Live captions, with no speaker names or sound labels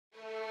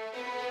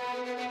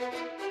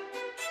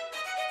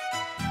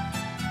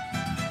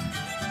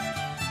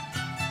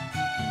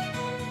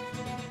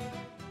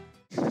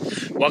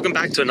Welcome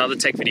back to another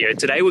tech video.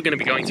 Today we're going to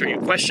be going through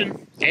your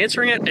question,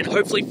 answering it, and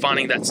hopefully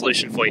finding that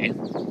solution for you.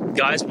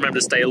 Guys, remember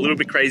to stay a little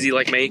bit crazy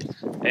like me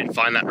and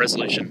find that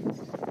resolution.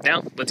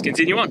 Now, let's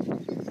continue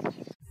on.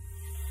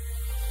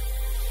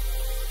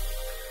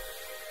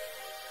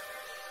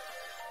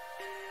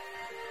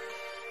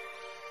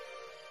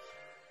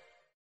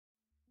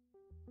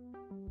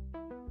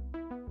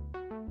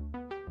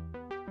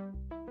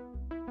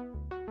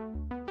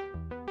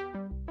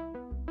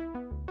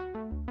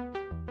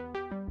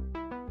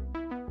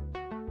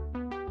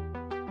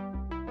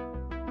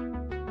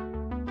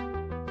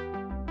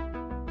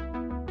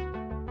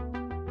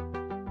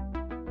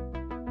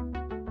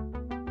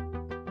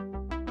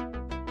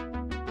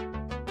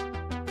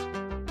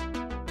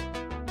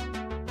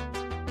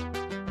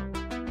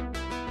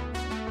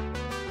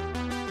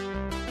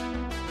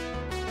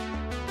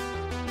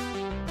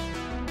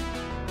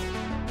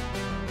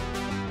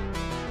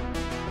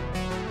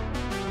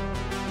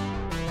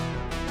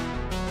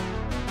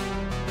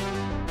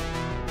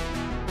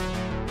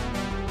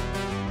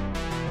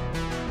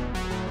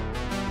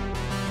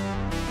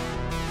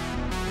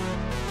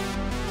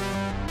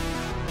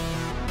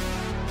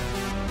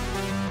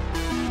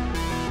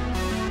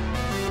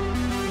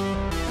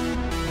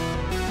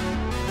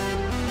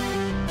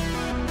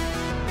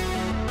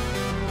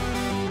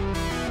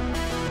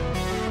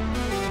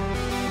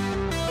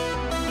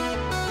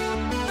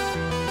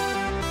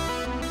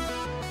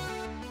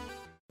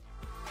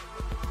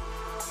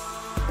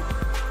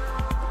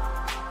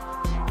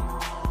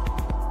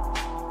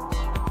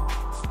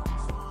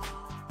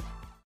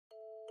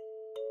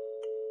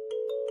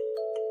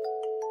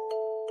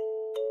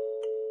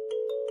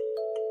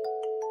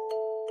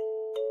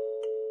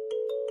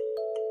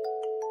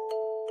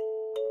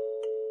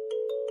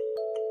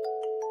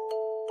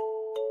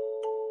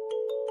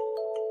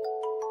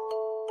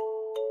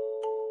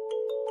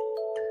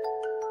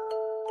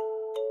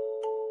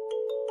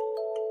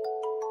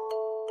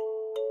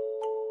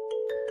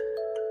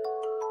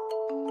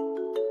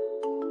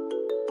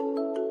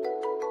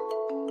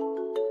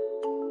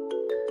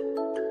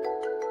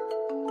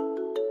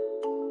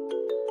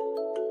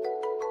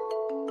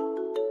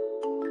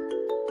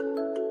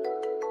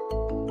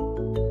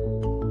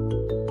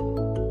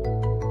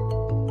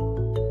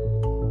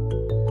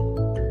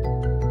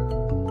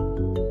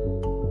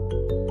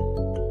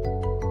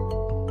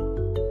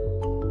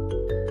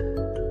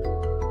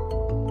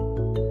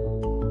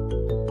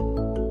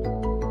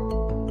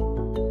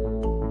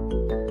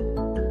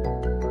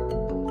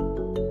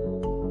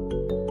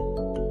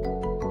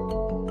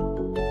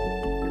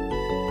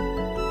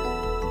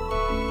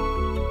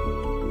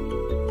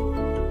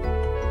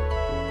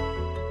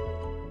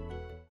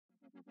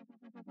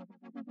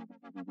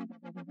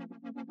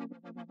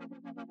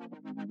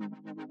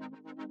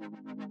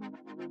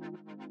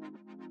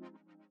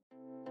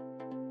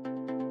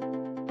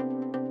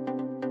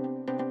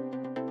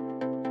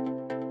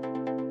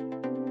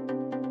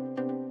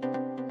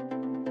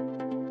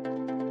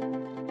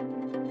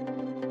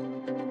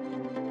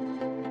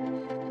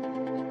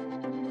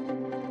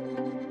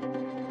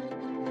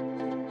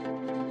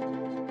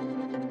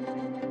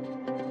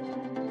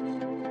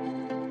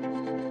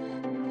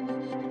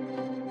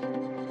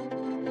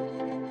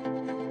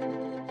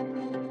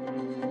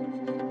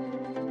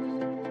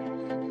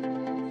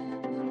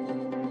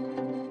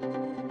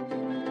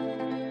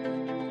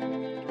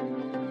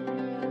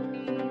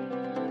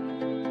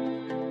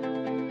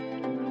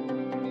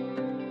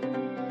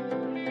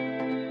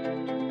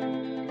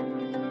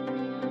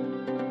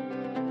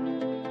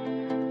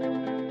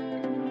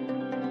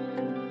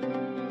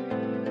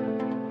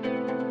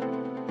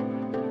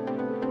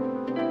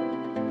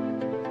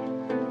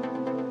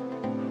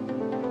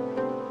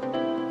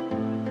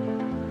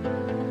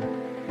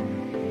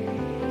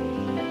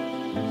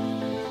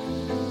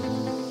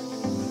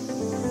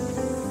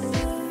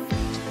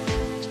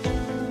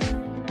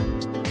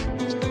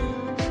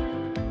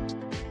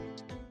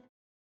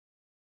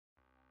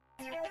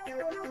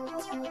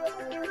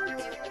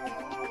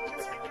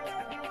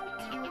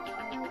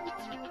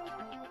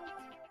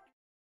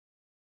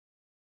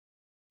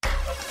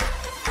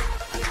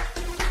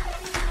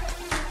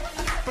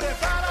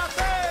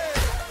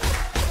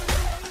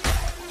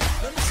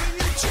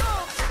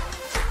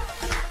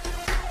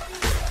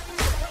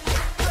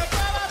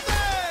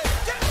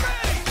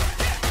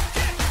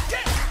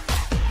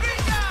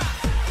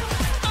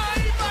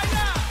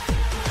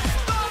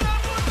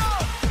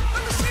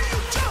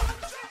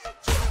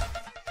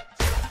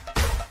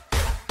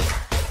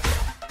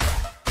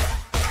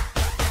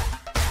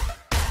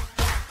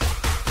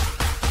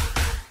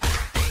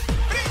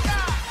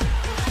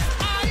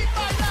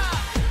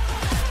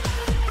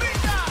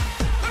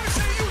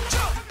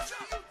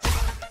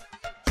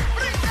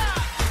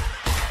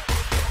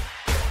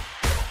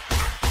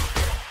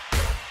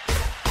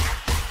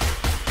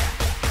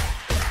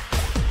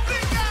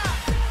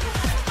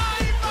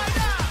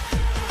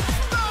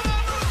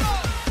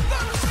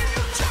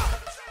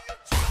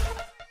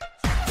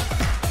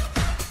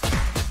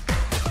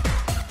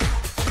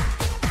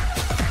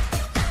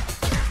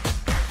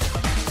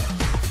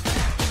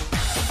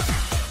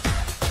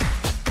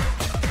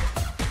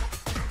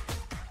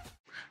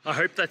 I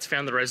hope that's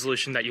found the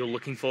resolution that you're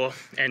looking for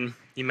and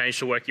you managed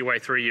to work your way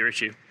through your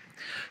issue.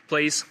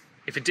 Please,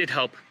 if it did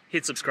help,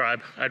 hit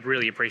subscribe. I'd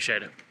really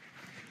appreciate it.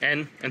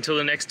 And until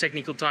the next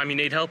technical time you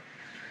need help,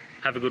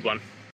 have a good one.